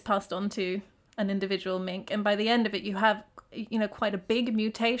it's passed on to an individual mink, and by the end of it you have quite a big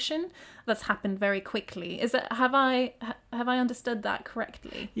mutation that's happened very quickly. Have I understood that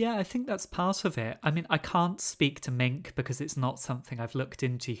correctly? Yeah, I think that's part of it. I mean, I can't speak to mink because it's not something I've looked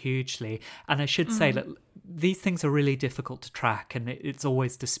into hugely, and I should say that these things are really difficult to track and it's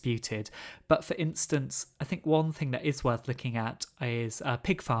always disputed. But for instance, I think one thing that is worth looking at is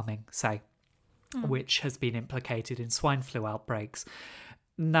pig farming, say, which has been implicated in swine flu outbreaks.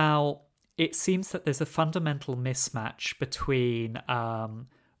 Now, it seems that there's a fundamental mismatch between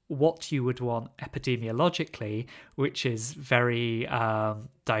what you would want epidemiologically, which is very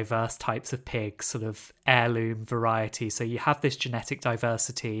diverse types of pigs, sort of heirloom variety. So you have this genetic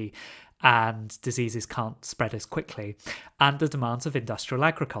diversity and diseases can't spread as quickly. And the demands of industrial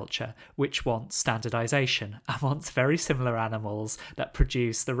agriculture, which wants standardization and wants very similar animals that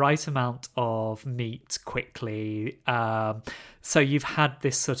produce the right amount of meat quickly. So you've had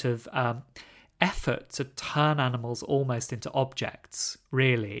this sort of effort to turn animals almost into objects,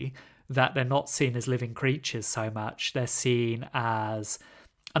 really, that they're not seen as living creatures so much. They're seen as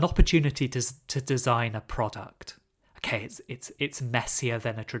an opportunity to design a product. Okay, it's messier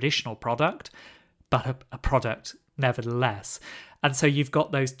than a traditional product, but a product nevertheless. And so you've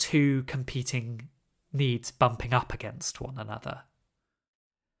got those two competing needs bumping up against one another.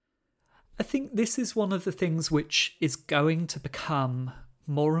 I think this is one of the things which is going to become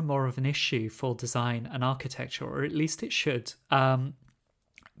more and more of an issue for design and architecture, or at least it should,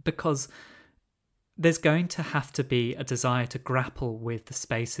 because there's going to have to be a desire to grapple with the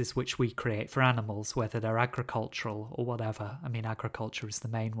spaces which we create for animals, whether they're agricultural or whatever. I mean, agriculture is the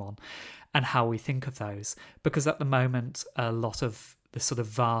main one, and how we think of those. Because at the moment, a lot of the sort of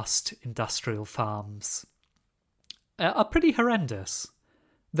vast industrial farms are pretty horrendous.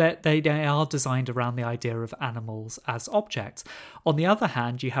 They are designed around the idea of animals as objects. On the other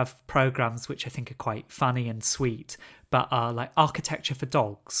hand, you have programs which I think are quite funny and sweet, but are like architecture for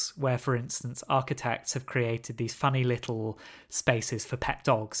dogs, where, for instance, architects have created these funny little spaces for pet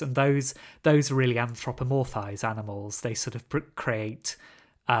dogs, and those really anthropomorphize animals. They sort of create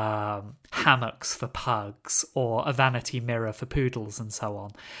hammocks for pugs or a vanity mirror for poodles and so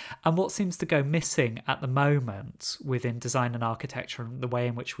on. And what seems to go missing at the moment within design and architecture and the way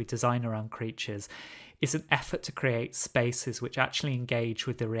in which we design around creatures is an effort to create spaces which actually engage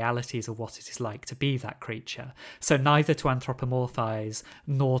with the realities of what it is like to be that creature. So neither to anthropomorphize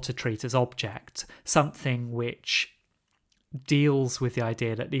nor to treat as object, something which deals with the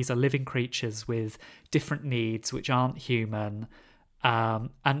idea that these are living creatures with different needs which aren't human.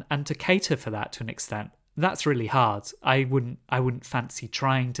 And to cater for that to an extent, that's really hard. I wouldn't fancy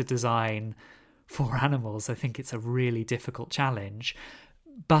trying to design for animals. I think it's a really difficult challenge,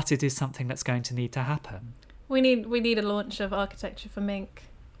 but it is something that's going to need to happen. We need a launch of architecture for mink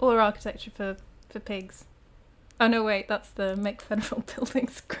or architecture for pigs. Oh no, wait, that's the Make Federal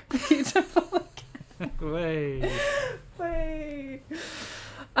Buildings Beautiful. Way.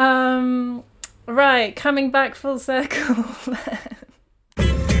 Right, coming back full circle.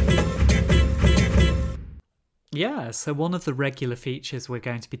 Yeah, so one of the regular features we're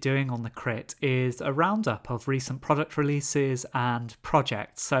going to be doing on the Crit is a roundup of recent product releases and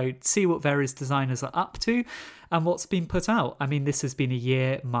projects. So see what various designers are up to and what's been put out. I mean, this has been a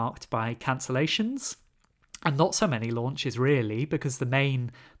year marked by cancellations and not so many launches really, because the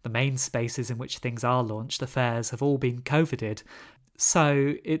main spaces in which things are launched, the fairs, have all been COVIDed.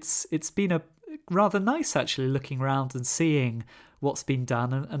 So it's been a rather nice actually looking around and seeing what's been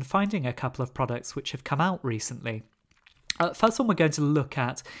done and finding a couple of products which have come out recently. First one we're going to look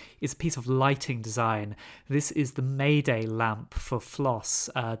at is a piece of lighting design. This is the Mayday lamp for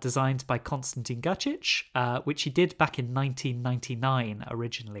Floss, designed by Konstantin Gucic, which he did back in 1999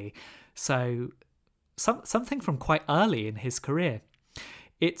 originally. So something from quite early in his career.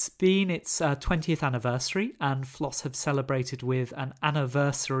 It's been its 20th anniversary, and Floss have celebrated with an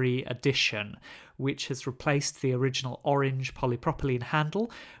anniversary edition, which has replaced the original orange polypropylene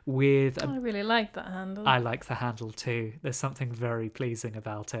handle with... I really like that handle. I like the handle too. There's something very pleasing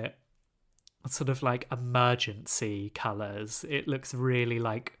about it. It's sort of like emergency colours. It looks really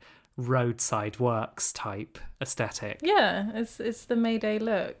like roadside works type aesthetic. Yeah, it's the Mayday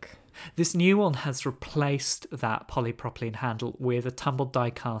look. This new one has replaced that polypropylene handle with a tumbled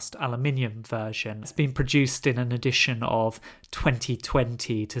die-cast aluminium version. It's been produced in an edition of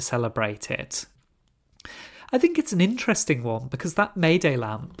 2020 to celebrate it. I think it's an interesting one because that Mayday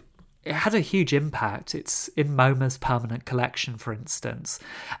lamp, it had a huge impact. It's in MoMA's permanent collection, for instance,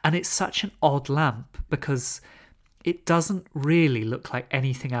 and it's such an odd lamp because it doesn't really look like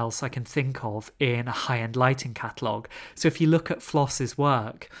anything else I can think of in a high-end lighting catalogue. So if you look at Floss's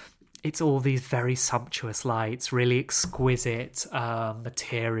work, it's all these very sumptuous lights, really exquisite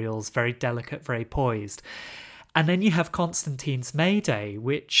materials, very delicate, very poised. And then you have Konstantin's Mayday,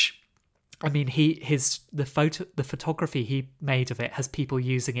 which, I mean, the photography he made of it has people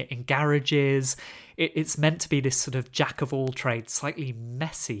using it in garages. It's meant to be this sort of jack of all trades, slightly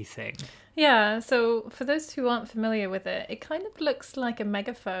messy thing. Yeah, so for those who aren't familiar with it, it kind of looks like a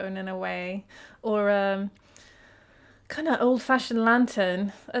megaphone in a way, or kind of old-fashioned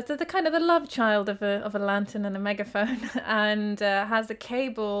lantern. The kind of the love child of a lantern and a megaphone, and has a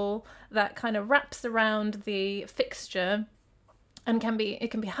cable that kind of wraps around the fixture, and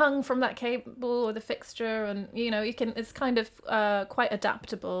it can be hung from that cable or the fixture, and it's kind of quite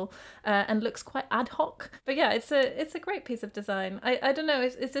adaptable and looks quite ad hoc. But yeah, it's a great piece of design. I don't know.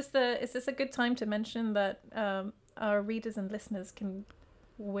 Is this a good time to mention that our readers and listeners can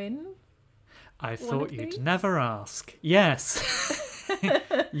win? I thought you'd never ask. Yes.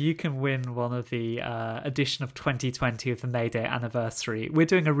 You can win one of the edition of 2020 of the May Day anniversary. We're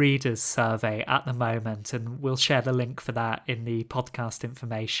doing a readers survey at the moment, and we'll share the link for that in the podcast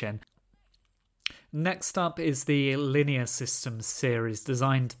information. Next up is the Linear Systems series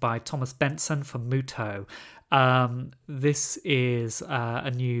designed by Thomas Benson for Muto. This is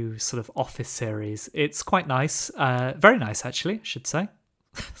a new sort of office series. It's quite nice. Very nice, actually, I should say.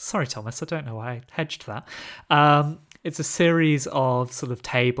 Sorry, Thomas, I don't know why I hedged that. It's a series of sort of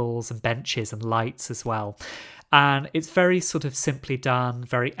tables and benches and lights as well. And it's very sort of simply done,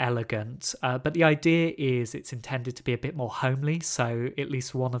 very elegant. But the idea is it's intended to be a bit more homely. So at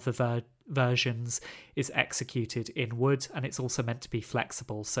least one of the versions is executed in wood, and it's also meant to be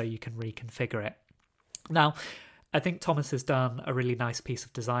flexible so you can reconfigure it. Now, I think Thomas has done a really nice piece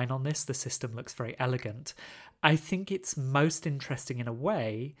of design on this. The system looks very elegant. I think it's most interesting in a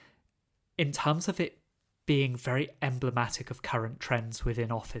way in terms of it being very emblematic of current trends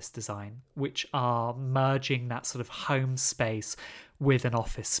within office design, which are merging that sort of home space with an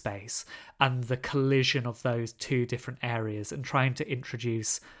office space and the collision of those two different areas, and trying to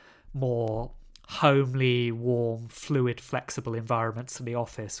introduce more homely, warm, fluid, flexible environments to the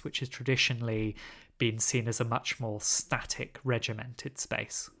office, which has traditionally been seen as a much more static, regimented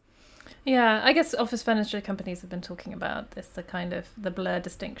space. Yeah, I guess office furniture companies have been talking about this, the kind of the blur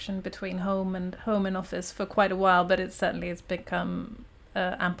distinction between home and office for quite a while, but it certainly has become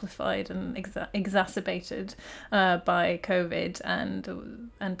amplified and exacerbated by COVID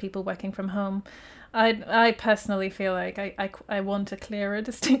and people working from home. I personally feel like I want a clearer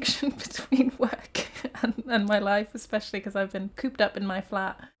distinction between work and my life, especially because I've been cooped up in my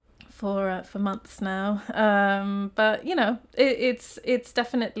flat for months now, but it's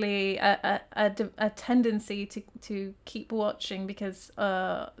definitely a tendency to keep watching, because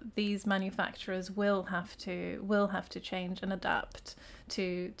these manufacturers will have to change and adapt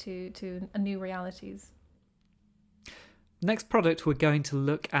to new realities. Next product we're going to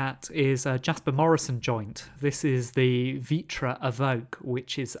look at is a Jasper Morrison joint. This is the Vitra Evoke,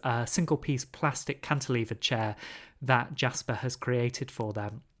 which is a single-piece plastic cantilever chair that Jasper has created for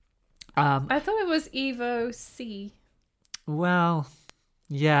them. I thought it was Evo C. Well,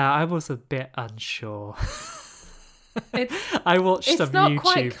 yeah, I was a bit unsure. I watched some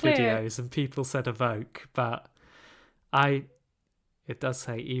YouTube videos and people said Evoke, but it does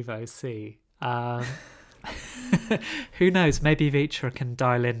say Evo C. Who knows? Maybe Vitra can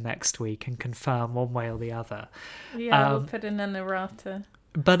dial in next week and confirm one way or the other. Yeah, we'll put in an errata.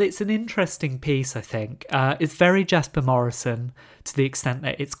 But it's an interesting piece, I think. It's very Jasper Morrison to the extent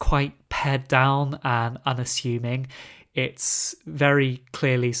that it's quite pared down and unassuming. It's very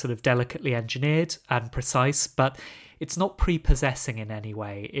clearly sort of delicately engineered and precise, but it's not prepossessing in any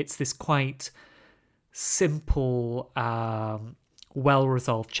way. It's this quite simple,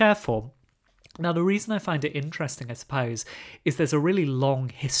 well-resolved chair form. Now, the reason I find it interesting, I suppose, is there's a really long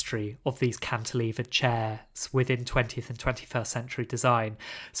history of these cantilevered chairs within 20th and 21st century design.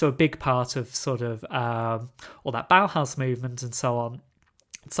 So a big part of sort of all that Bauhaus movement and so on,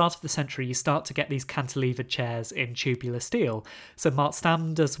 at the start of the century, you start to get these cantilevered chairs in tubular steel. So Mark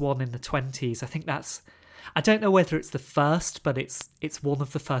Stam does one in the 20s. I think I don't know whether it's the first, but it's one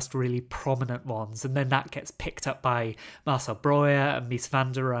of the first really prominent ones. And then that gets picked up by Marcel Breuer and Mies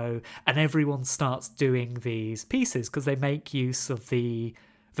van der Rohe, and everyone starts doing these pieces because they make use of the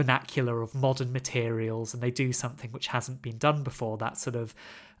vernacular of modern materials, and they do something which hasn't been done before, that sort of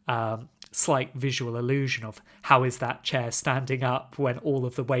slight visual illusion of how is that chair standing up when all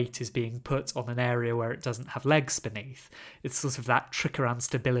of the weight is being put on an area where it doesn't have legs beneath. It's sort of that trick around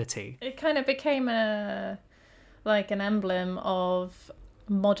stability. It kind of became an emblem of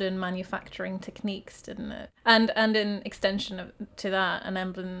modern manufacturing techniques, didn't it? And in extension to that, an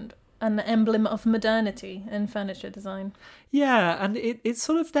emblem of modernity in furniture design. Yeah, and it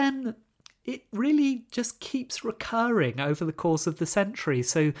sort of then, it really just keeps recurring over the course of the century.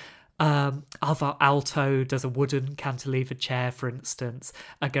 So Alvar Aalto does a wooden cantilever chair, for instance.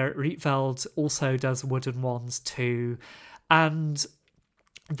 Gerrit Rietveld also does wooden ones too. And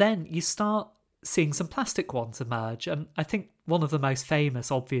then you start seeing some plastic ones emerge. And I think one of the most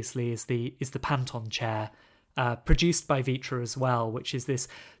famous, obviously, is the Panton chair produced by Vitra as well, which is this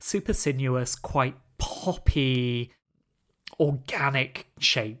super sinuous, quite poppy, organic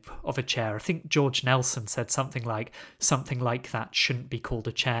shape of a chair. I think George Nelson said something like that shouldn't be called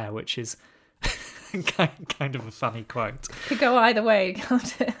a chair, which is kind of a funny quote. Could go either way,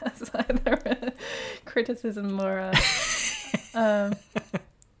 can't it? As either criticism or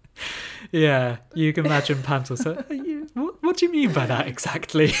yeah, you can imagine Pantel. So, what do you mean by that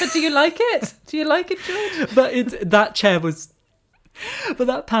exactly? But do you like it? Do you like it, George? But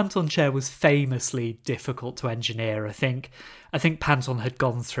that Panton chair was famously difficult to engineer. I think Panton had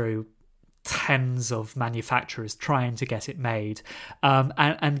gone through tens of manufacturers trying to get it made,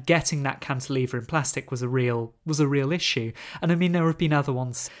 and getting that cantilever in plastic was a real issue. And I mean, there have been other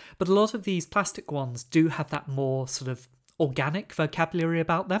ones, but a lot of these plastic ones do have that more sort of organic vocabulary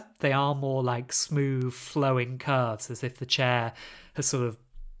about them. They are more like smooth flowing curves, as if the chair has sort of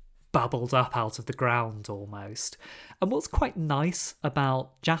bubbled up out of the ground almost. And what's quite nice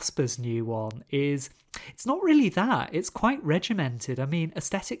about Jasper's new one is it's not really that. It's quite regimented. I mean,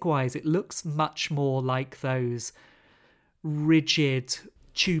 aesthetic wise, it looks much more like those rigid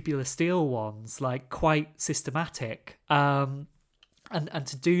tubular steel ones, like quite systematic. And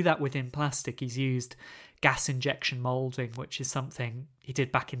to do that within plastic, he's used gas injection moulding, which is something he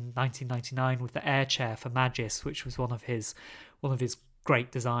did back in 1999 with the air chair for Magis, which was one of his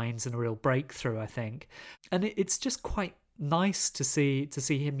great designs and a real breakthrough, I think. And it's just quite nice to see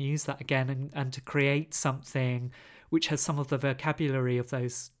him use that again and to create something which has some of the vocabulary of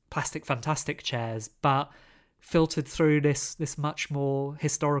those plastic fantastic chairs, but filtered through this much more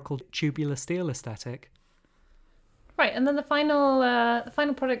historical tubular steel aesthetic. Right, and then the final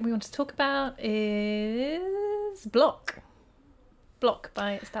product we want to talk about is Block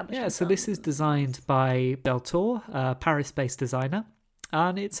by Established. Yeah, so this is designed by Deltour, a Paris-based designer,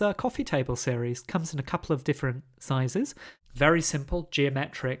 and it's a coffee table series. Comes in a couple of different sizes. Very simple,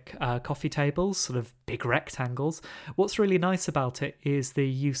 geometric coffee tables, sort of big rectangles. What's really nice about it is the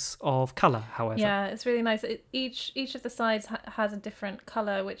use of colour, however. Yeah, it's really nice. Each of the sides has a different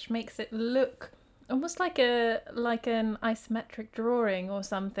colour, which makes it look almost like an isometric drawing or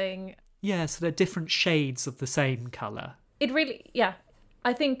something. Yeah, so they're different shades of the same colour. It really, yeah.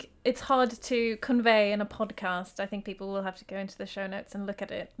 I think it's hard to convey in a podcast. I think people will have to go into the show notes and look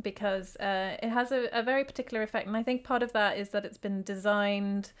at it because it has a very particular effect. And I think part of that is that it's been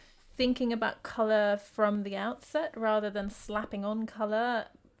designed thinking about colour from the outset rather than slapping on colour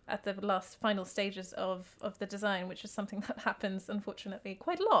at the final stages of the design, which is something that happens, unfortunately,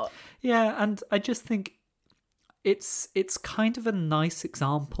 quite a lot. Yeah, and I just think it's kind of a nice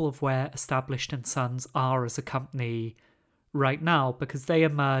example of where Established & Sons are as a company right now, because they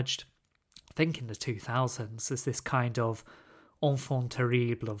emerged, I think, in the 2000s as this kind of enfant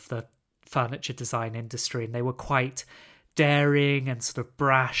terrible of the furniture design industry, and they were quite daring and sort of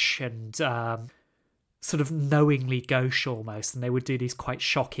brash and sort of knowingly gauche almost, and they would do these quite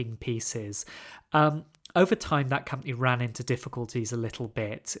shocking pieces. Over time, that company ran into difficulties a little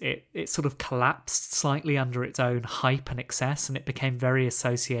bit. It sort of collapsed slightly under its own hype and excess, and it became very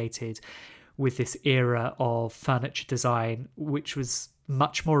associated with this era of furniture design, which was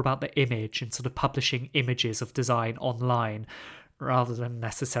much more about the image and sort of publishing images of design online rather than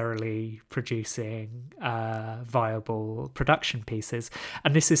necessarily producing viable production pieces.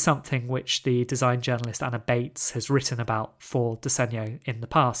 And this is something which the design journalist Anna Bates has written about for Disegno in the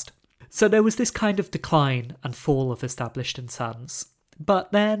past. So there was this kind of decline and fall of Established & Sons.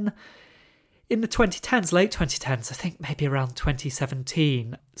 But then in the 2010s, late 2010s, I think maybe around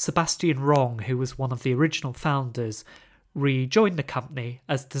 2017, Sebastian Rong, who was one of the original founders, rejoined the company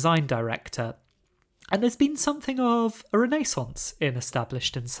as design director. And there's been something of a renaissance in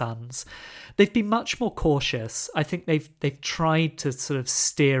Established & Sons. They've been much more cautious. I think they've tried to sort of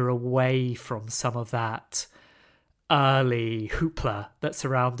steer away from some of that early hoopla that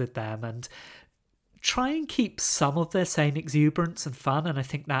surrounded them and try and keep some of their same exuberance and fun. And I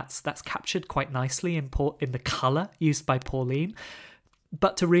think that's captured quite nicely in the colour used by Pauline.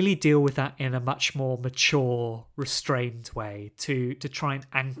 But to really deal with that in a much more mature, restrained way, to try and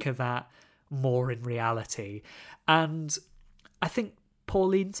anchor that more in reality. And I think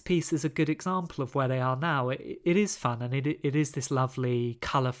Pauline's piece is a good example of where they are now. It is fun, and it is this lovely,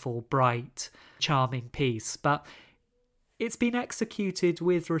 colourful, bright, charming piece, but it's been executed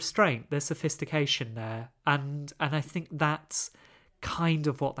with restraint. There's sophistication there, and I think that's kind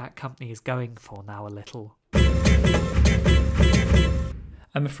of what that company is going for now a little.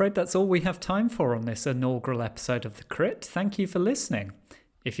 I'm afraid that's all we have time for on this inaugural episode of The Crit. Thank you for listening.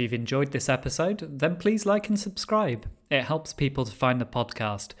 If you've enjoyed this episode, then please like and subscribe. It helps people to find the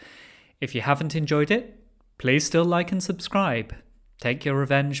podcast. If you haven't enjoyed it, Please still like and subscribe. Take your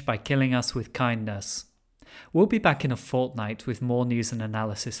revenge by killing us with kindness. We'll be back in a fortnight with more news and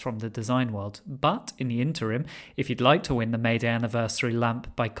analysis from the design world, but in the interim, if you'd like to win the May Day Anniversary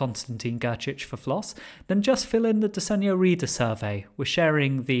lamp by Konstantin Gercic for Floss, then just fill in the Desenio Reader Survey. We're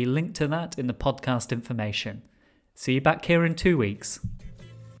sharing the link to that in the podcast information. See you back here in 2 weeks.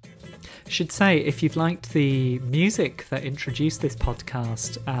 Should say, if you've liked the music that introduced this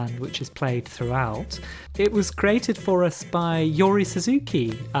podcast and which is played throughout, it was created for us by Yori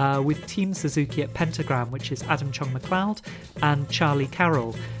Suzuki with Team Suzuki at Pentagram, which is Adam Chong McLeod and Charlie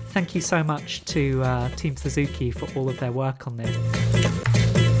Carroll. Thank you so much to Team Suzuki for all of their work on this.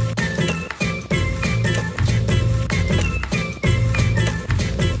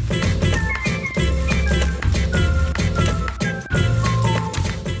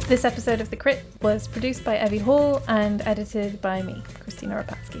 This episode of The Crit was produced by Evie Hall and edited by me, Christina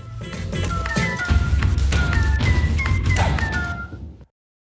Rapatsky.